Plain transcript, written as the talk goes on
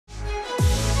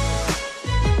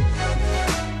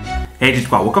Hey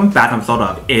G-Squad, welcome back to an episode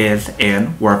of Is It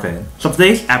Worth It? So for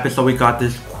today's episode, we got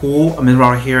this cool mineral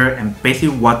right here, and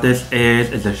basically what this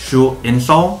is a shoe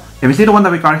insole. If you see the one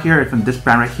that we got here, it's from this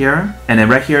brand right here, and then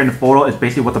right here in the photo is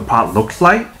basically what the product looks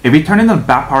like. If you turn into the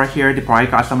back part right here, they probably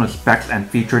got some of the specs and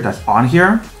features that's on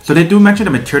here. So they do mention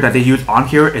the material that they use on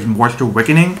here is moisture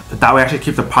wickening, so that way actually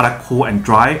keeps the product cool and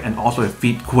dry, and also it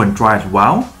feet cool and dry as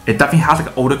well. It definitely has like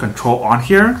an odor control on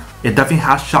here. It definitely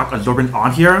has shock absorbance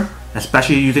on here,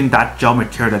 especially using that gel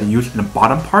material that they use in the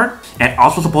bottom part. And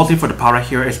also supposedly for the part right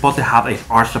here, it's supposed to have a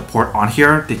arch support on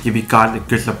here to give you guys a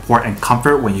good support and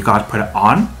comfort when you guys put it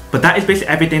on. But that is basically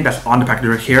everything that's on the package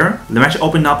right here. Let me actually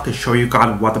open up to show you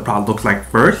guys what the product looks like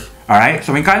first. Alright,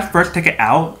 so when you guys first take it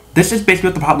out, this is basically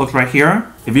what the product looks right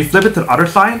here. If you flip it to the other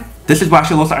side, this is what it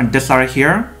actually looks like on this side right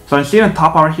here. So you see on the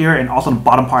top part here and also on the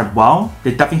bottom part as well,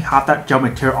 they definitely have that gel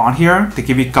material on here to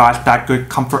give you guys that good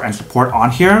comfort and support on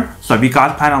here. So if you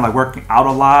guys plan on like working out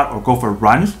a lot or go for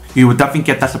runs, you will definitely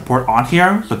get that support on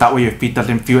here, so that way your feet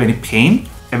doesn't feel any pain.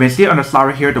 If you see it on the slide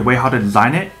right here, the way how to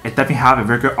design it, it definitely have a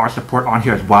very good arch support on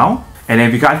here as well. And then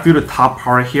if you guys feel the top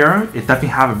part right here, it definitely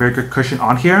have a very good cushion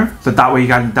on here, so that way you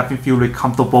guys definitely feel really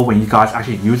comfortable when you guys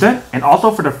actually use it. And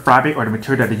also for the fabric or the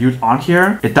material that they use on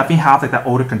here, it definitely has like that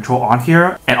odor control on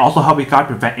here, and also help you guys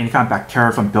prevent any kind of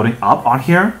bacteria from building up on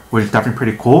here, which is definitely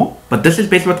pretty cool. But this is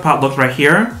basically what the product looks right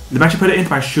here. Let me actually put it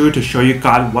into my shoe to show you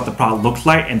guys what the product looks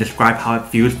like and describe how it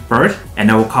feels first, and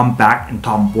then we'll come back and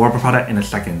talk more about the product in a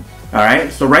second.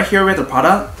 Alright, so right here with the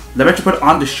product, let me actually put it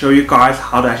on to show you guys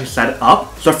how to actually set it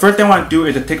up. So first thing I want to do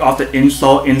is to take off the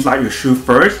insole inside your shoe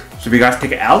first. So if you guys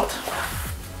take it out,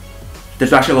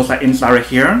 this actually looks like inside right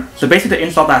here. So basically the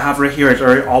insole that I have right here is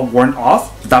already all worn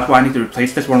off. So that's why I need to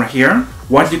replace this one right here.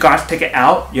 Once you guys take it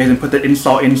out, you guys can put the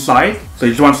insole inside. So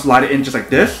you just want to slide it in just like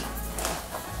this.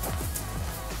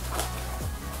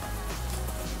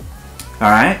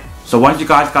 Alright. So once you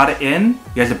guys got it in,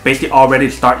 you guys are basically all ready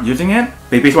to start using it.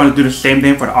 But you basically want to do the same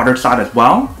thing for the other side as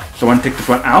well. So I want to take this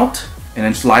one out and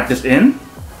then slide this in.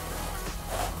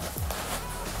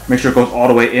 Make sure it goes all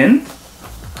the way in.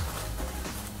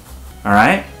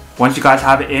 Alright, once you guys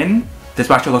have it in, this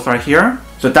actually looks right here.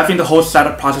 So definitely the whole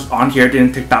setup process on here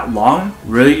didn't take that long.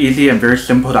 Really easy and very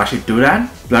simple to actually do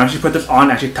that. Let me actually put this on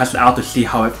and actually test it out to see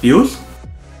how it feels.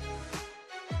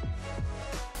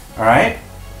 Alright.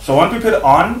 So once we put it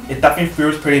on, it definitely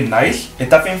feels pretty nice.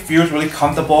 It definitely feels really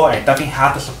comfortable, and it definitely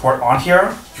has the support on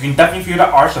here. You can definitely feel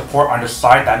that arch support on the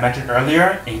side that I mentioned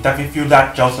earlier, and you definitely feel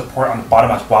that gel support on the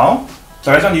bottom as well.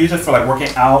 So I just want to use it for like working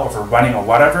out or for running or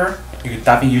whatever. You can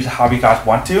definitely use it however you guys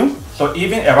want to. So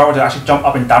even if I were to actually jump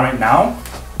up and down right now,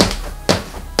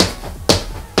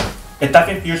 it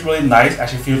definitely feels really nice,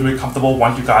 actually feels really comfortable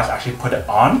once you guys actually put it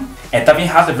on. It definitely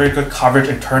has a very good coverage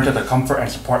in terms of the comfort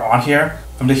and support on here,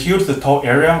 from the heel to the toe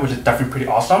area, which is definitely pretty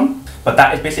awesome. But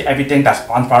that is basically everything that's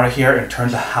on right here in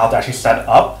terms of how to actually set it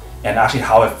up and actually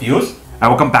how it feels. Alright,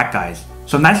 welcome back guys.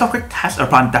 So nice little quick test of the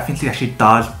product definitely actually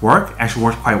does work, actually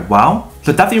works quite well.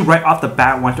 So definitely right off the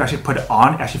bat, once you actually put it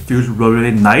on, it actually feels really,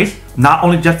 really nice. Not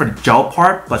only just for the gel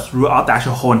part, but throughout the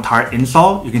actual whole entire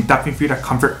insole, you can definitely feel that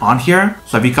comfort on here.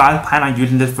 So if you guys plan on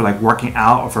using this for like working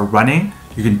out or for running,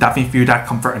 you can definitely feel that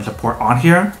comfort and support on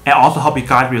here, and also help you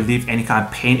guys relieve any kind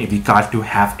of pain if you guys do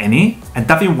have any. And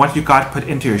definitely once you guys put it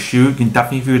into your shoe, you can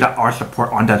definitely feel that arch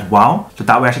support on that as well. So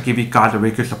that way actually give you guys a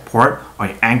really good support on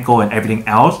your ankle and everything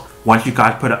else once you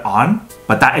guys put it on.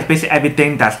 But that is basically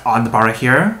everything that's on the product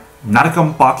here. Not a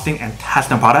unboxing and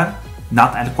testing the product,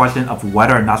 not to answer the question of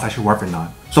whether or not it's actually worth it or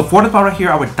not. So for the product here,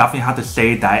 I would definitely have to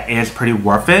say that it is pretty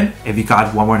worth it if you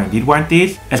guys want one or need one of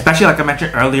these. Especially like I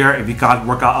mentioned earlier, if you guys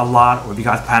work out a lot or if you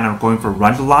guys plan on going for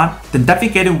runs a lot, then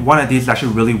definitely getting one of these is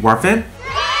actually really worth it.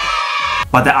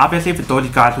 But then obviously for those of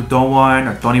you guys who don't want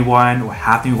or don't need one or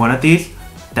have to need one of these,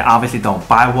 then obviously don't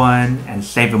buy one and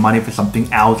save the money for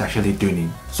something else actually do need.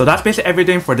 So that's basically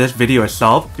everything for this video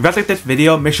itself. If you guys like this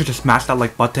video, make sure to smash that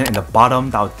like button in the bottom.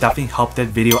 That will definitely help this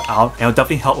video out, and it will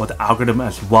definitely help with the algorithm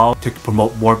as well to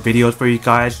promote more videos for you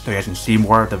guys, so you guys can see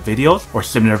more of the videos or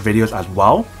similar videos as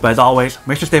well. But as always,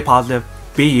 make sure to stay positive,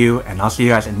 be you, and I'll see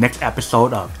you guys in the next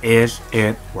episode of Is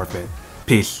It Worth It?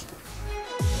 Peace.